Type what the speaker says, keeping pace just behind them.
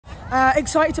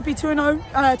Excited to be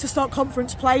 2-0 to start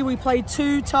conference play. We played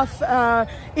 2 tough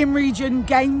in-region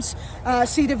games,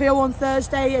 Cedarville on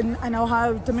Thursday and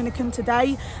Ohio Dominican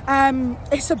today.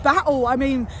 It's a battle. I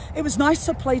mean, it was nice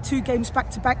to play 2 games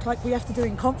back-to-back like we have to do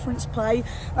in conference play.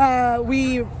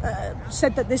 We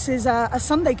said that this is a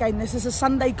Sunday game. This is a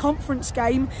Sunday conference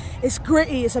game. It's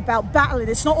gritty. It's about battling.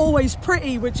 It's not always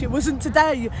pretty, which it wasn't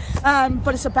today,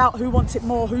 but it's about who wants it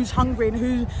more, who's hungry, and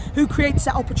who creates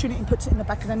that opportunity and puts it in the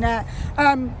back of the net.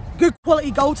 Good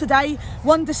quality goal today,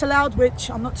 1 disallowed, which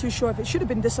I'm not too sure if it should have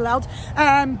been disallowed,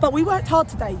 but we worked hard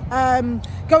today.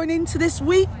 Going into this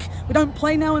week, we don't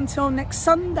play now until next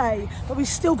Sunday, but we've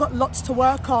still got lots to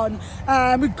work on.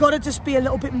 We've got to just be a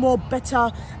little bit more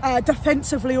better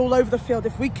defensively all over the field.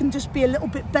 If we can just be a little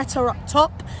bit better up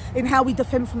top in how we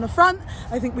defend from the front,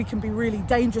 I think we can be really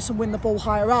dangerous and win the ball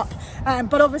higher up.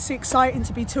 But obviously exciting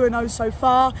to be 2-0 so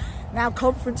far. Now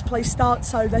conference play starts,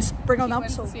 so let's bring on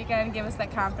Upsall. This weekend and give us that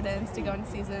confidence to go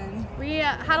into season. We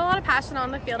had a lot of passion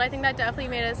on the field. I think that definitely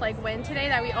made us win today,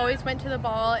 that we always went to the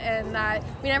ball and that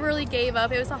we never really gave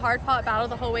up. It was a hard fought battle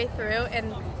the whole way through,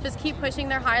 and just keep pushing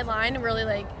their high line and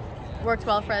really worked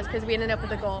well for us because we ended up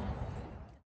with a goal.